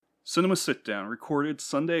Cinema Sit Down, recorded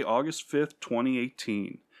Sunday, August 5th,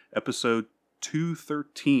 2018, episode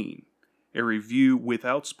 213, a review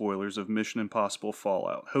without spoilers of Mission Impossible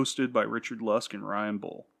Fallout, hosted by Richard Lusk and Ryan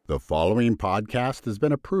Bull. The following podcast has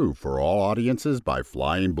been approved for all audiences by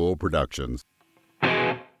Flying Bull Productions.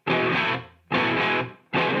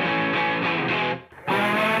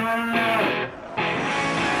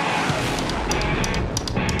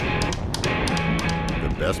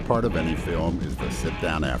 The best part of any film is the sit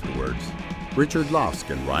down afterwards. Richard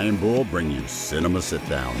Lusk and Ryan Bull bring you Cinema Sit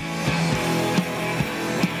Down.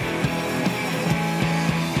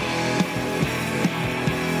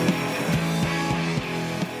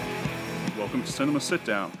 Welcome to Cinema Sit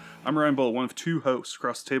Down. I'm Ryan Bull, one of two hosts.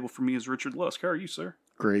 Across the table from me is Richard Lusk. How are you, sir?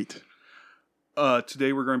 Great.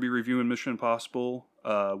 Today we're going to be reviewing Mission Impossible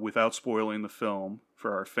without spoiling the film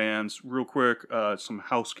for our fans. Real quick, some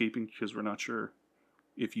housekeeping because we're not sure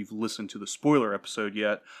if you've listened to the spoiler episode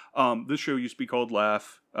yet. This show used to be called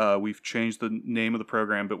Laugh. We've changed the name of the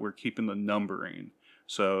program, but we're keeping the numbering.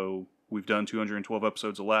 So we've done 212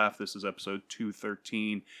 episodes of Laugh. This is episode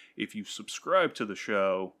 213. If you subscribe to the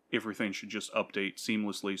show, everything should just update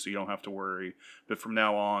seamlessly so you don't have to worry. But from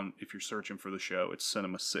now on, if you're searching for the show, it's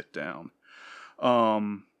Cinema Sit Down.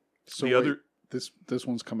 This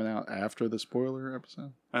one's coming out after the spoiler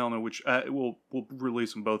episode? I don't know which. We'll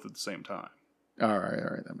release them both at the same time. All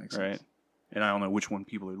right, that makes sense. And I don't know which one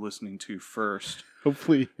people are listening to first.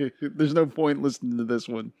 Hopefully, there's no point listening to this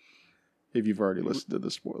one if you've already listened to the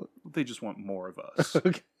spoiler. They just want more of us.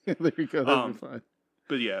 Okay, there you go. That'll be fine.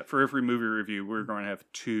 But yeah, for every movie review, we're going to have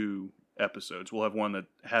two episodes. We'll have one that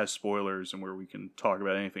has spoilers and where we can talk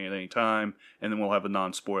about anything at any time, and then we'll have a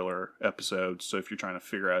non-spoiler episode. So if you're trying to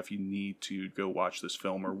figure out if you need to go watch this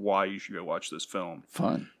film or why you should go watch this film,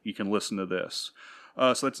 fun, you can listen to this.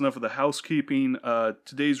 So that's enough of the housekeeping.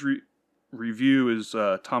 Today's review is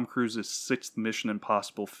Tom Cruise's sixth Mission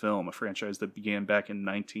Impossible film, a franchise that began back in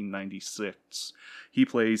 1996. He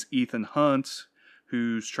plays Ethan Hunt,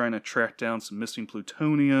 who's trying to track down some missing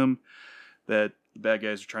plutonium that the bad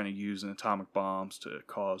guys are trying to use in atomic bombs to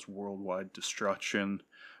cause worldwide destruction.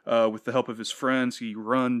 With the help of his friends, he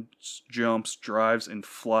runs, jumps, drives, and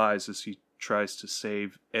flies as he tries to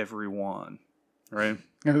save everyone. Right?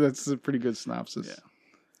 That's a pretty good synopsis.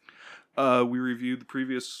 Yeah. We reviewed the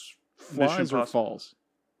previous Flies or falls?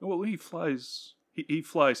 Well, he flies. He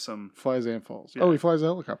flies some. Flies and falls. Yeah. Oh, he flies a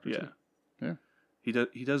helicopter too. Yeah.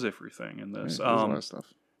 He does everything in this. Yeah, he does a lot of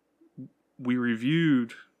stuff. We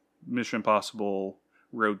reviewed Mission Impossible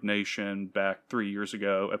Road Nation back 3 years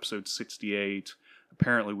ago, episode 68.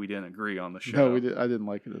 Apparently, we didn't agree on the show. No, we did. I didn't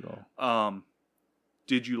like it at all.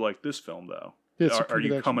 Did you like this film though? Yeah, are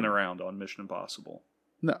you coming around on Mission Impossible?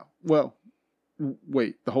 No. Well,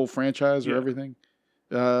 wait, the whole franchise or everything?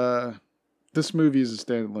 This movie as a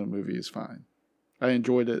standalone movie is fine. I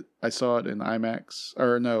enjoyed it. I saw it in IMAX,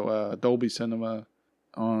 Dolby Cinema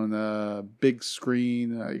on a big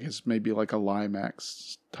screen. I guess maybe like a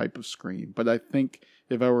Limax type of screen. But I think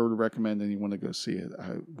if I were to recommend anyone to go see it,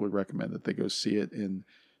 I would recommend that they go see it in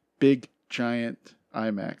big, giant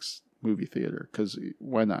IMAX movie theater. Because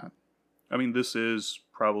why not? I mean, this is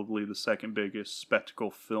probably the second biggest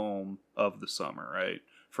spectacle film of the summer, right?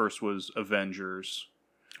 First was Avengers.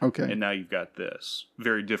 Okay. And now you've got this.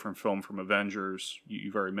 Very different film from Avengers.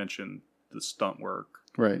 You've already mentioned the stunt work.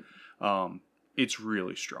 Right. It's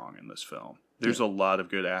really strong in this film. There's a lot of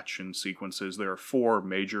good action sequences. There are 4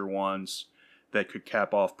 major ones that could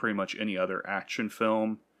cap off pretty much any other action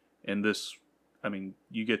film. And this, I mean,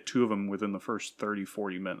 you get 2 of them within the first 30,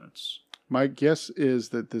 40 minutes. My guess is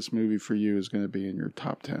that this movie for you is going to be in your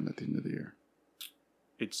top 10 at the end of the year.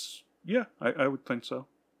 I would think so.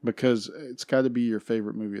 Because it's got to be your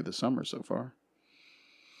favorite movie of the summer so far.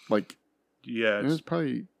 It was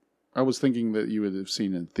probably, I was thinking that you would have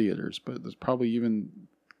seen it in theaters, but there's probably even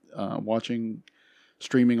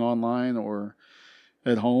streaming online or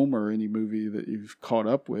at home or any movie that you've caught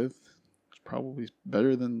up with. It's probably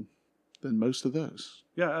better than most of those.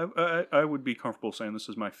 Yeah, I would be comfortable saying this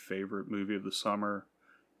is my favorite movie of the summer.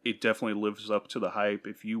 It definitely lives up to the hype.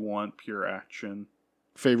 If you want pure action.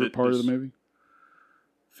 Favorite part of the movie?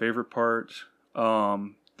 Favorite part?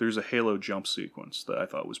 There's a Halo jump sequence that I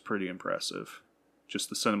thought was pretty impressive. Just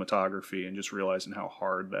the cinematography and just realizing how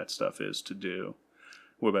hard that stuff is to do.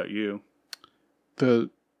 What about you?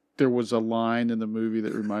 There was a line in the movie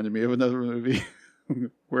that reminded me of another movie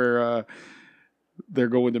where they're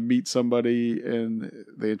going to meet somebody and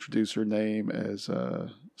they introduce her name as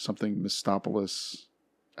something Mistopoulos,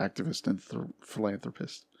 activist and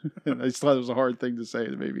philanthropist. And I just thought it was a hard thing to say.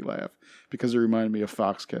 It made me laugh because it reminded me of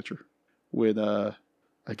Foxcatcher when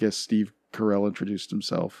I guess Steve Carell introduced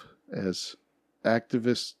himself as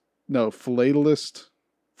philatelist,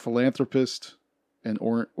 philanthropist, and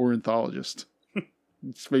ornithologist.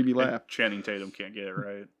 It's made me laugh. And Channing Tatum can't get it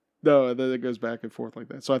right. No, and then it goes back and forth like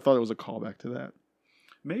that. So I thought it was a callback to that.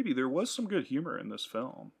 Maybe there was some good humor in this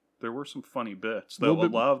film. There were some funny bits, though a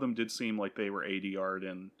lot of them did seem like they were ADR'd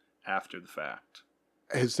in after the fact.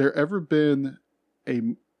 Has there ever been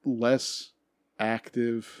a less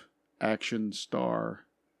active action star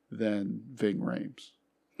than Ving Rhames?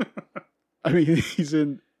 I mean, he's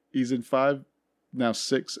in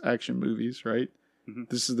 6 action movies, right? Mm-hmm.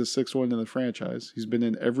 This is the 6th one in the franchise. He's been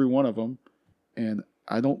in every one of them, and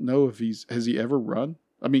I don't know if has he ever run?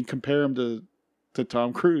 I mean, compare him to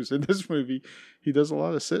Tom Cruise. In this movie, he does a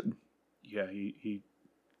lot of sitting. Yeah, he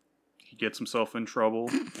gets himself in trouble.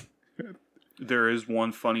 There is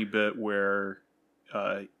one funny bit where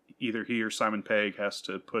either he or Simon Pegg has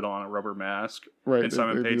to put on a rubber mask. Right. And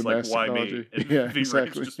Simon Pegg's like, why me? And Ving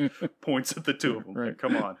Rhames just points at the two of them. Right. Like,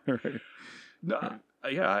 come on. Right. No,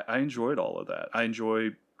 yeah, I enjoyed all of that. I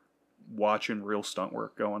enjoy watching real stunt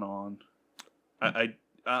work going on.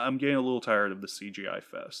 I'm getting a little tired of the CGI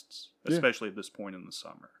fests, especially at this point in the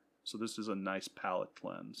summer. So this is a nice palate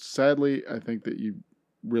cleanse. Sadly, I think that you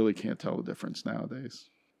really can't tell the difference nowadays.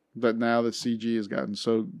 But now the CG has gotten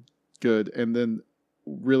so good, and then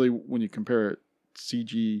really when you compare it,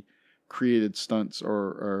 CG created stunts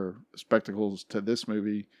or spectacles to this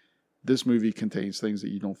movie contains things that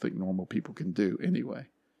you don't think normal people can do anyway.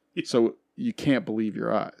 Yeah. So you can't believe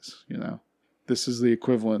your eyes, you know. This is the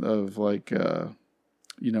equivalent of like,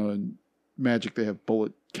 in Magic they have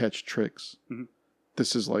bullet catch tricks. Mm-hmm.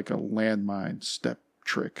 This is like a landmine step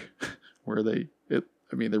trick where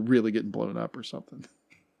they're really getting blown up or something.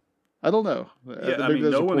 I don't know. Yeah,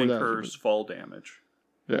 no one incurs fall damage.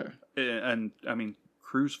 Yeah. And,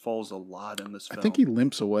 Cruise falls a lot in this film. I think he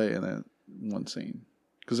limps away in that one scene.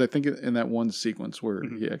 Because I think in that one sequence where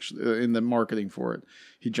he actually, in the marketing for it,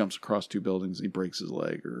 he jumps across 2 buildings, he breaks his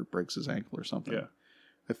leg or breaks his ankle or something. Yeah.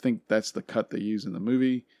 I think that's the cut they use in the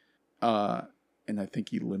movie. And I think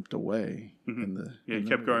he limped away in the. Yeah, he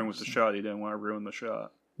kept going with the shot. He didn't want to ruin the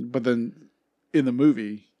shot. But then in the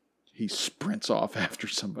movie, he sprints off after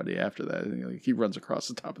somebody after that. He runs across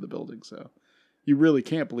the top of the building. So you really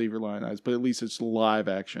can't believe your lying eyes, but at least it's live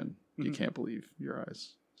action. Mm-hmm. You can't believe your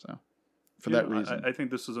eyes. So for that reason. I think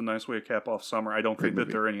this is a nice way to cap off summer. I don't think that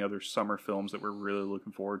there are any other summer films that we're really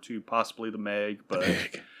looking forward to. Possibly The Meg, but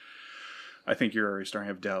I think you're already starting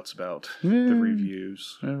to have doubts about the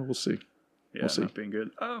reviews. Yeah, we'll see. Yeah, not being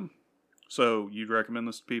good. So you'd recommend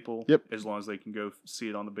this to people? Yep. As long as they can go see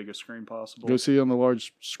it on the biggest screen possible? Go see it on the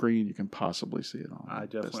large screen you can possibly see it on.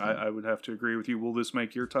 I would have to agree with you. Will this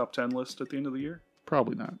make your top 10 list at the end of the year?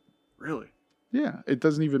 Probably not. Really? Yeah. It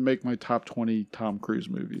doesn't even make my top 20 Tom Cruise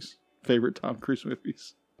movies. Favorite Tom Cruise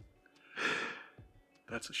movies.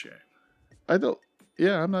 That's a shame.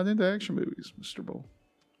 I'm not into action movies, Mr. Bull.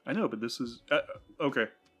 I know, but this is... okay.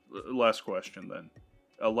 Last question then.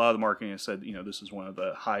 A lot of the marketing has said, this is one of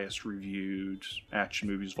the highest reviewed action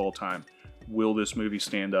movies of all time. Will this movie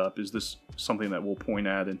stand up? Is this something that we'll point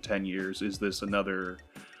at in 10 years? Is this another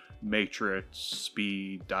Matrix,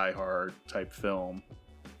 Speed, Die Hard type film?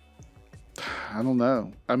 I don't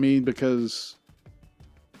know. Because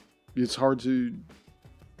it's hard to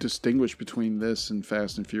distinguish between this and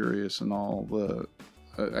Fast and Furious and all the,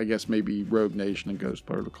 I guess maybe Rogue Nation and Ghost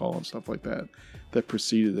Protocol and stuff like that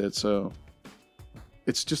preceded it. So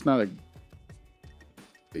it's just not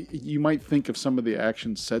you might think of some of the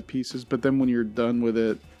action set pieces, but then when you're done with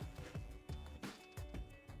it,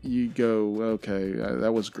 you go, okay,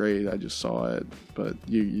 that was great. I just saw it, but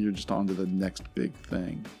you're just on to the next big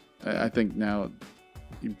thing. I think now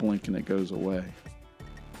you blink and it goes away.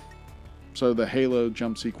 So the Halo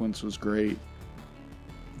jump sequence was great,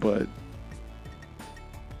 but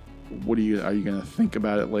are you going to think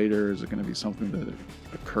about it later? Is it going to be something that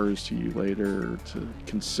occurs to you later to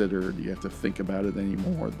consider? Do you have to think about it any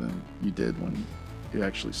more than you did when you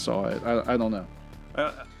actually saw it? I don't know.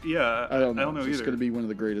 I don't know either. It's going to be one of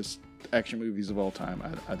the greatest action movies of all time.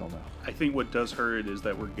 I don't know. I think what does hurt is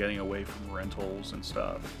that we're getting away from rentals and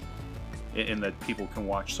stuff, and that people can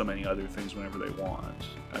watch so many other things whenever they want.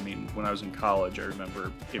 When I was in college, I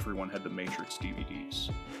remember everyone had the Matrix DVDs.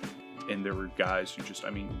 And there were guys who just,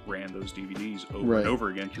 ran those DVDs over and over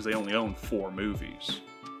again because they only owned 4 movies.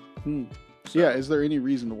 So, yeah, is there any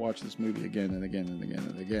reason to watch this movie again and again and again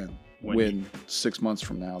and again when 6 months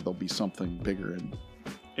from now there'll be something bigger?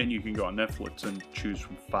 And you can go on Netflix and choose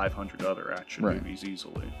from 500 other action movies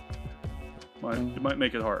easily. It might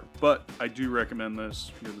make it hard, but I do recommend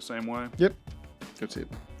this. You're the same way? Yep. Go see it.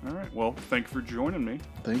 All right. Well, thank you for joining me.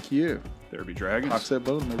 Thank you. There be dragons. Oxhead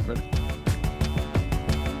Bone, everybody.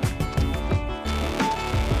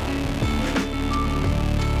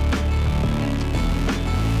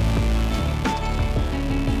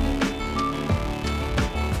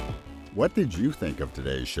 What did you think of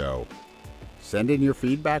today's show? Send in your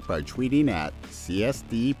feedback by tweeting at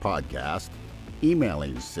CSD Podcast,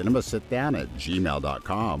 emailing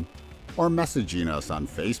cinemasitdown@gmail.com, or messaging us on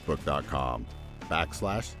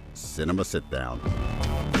facebook.com/cinemasitdown.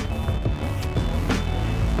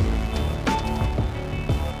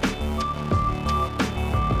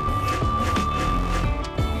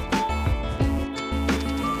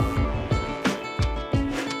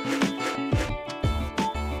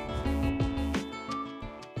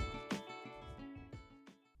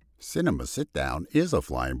 Cinema Sit Down is a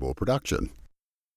Flying Bull production.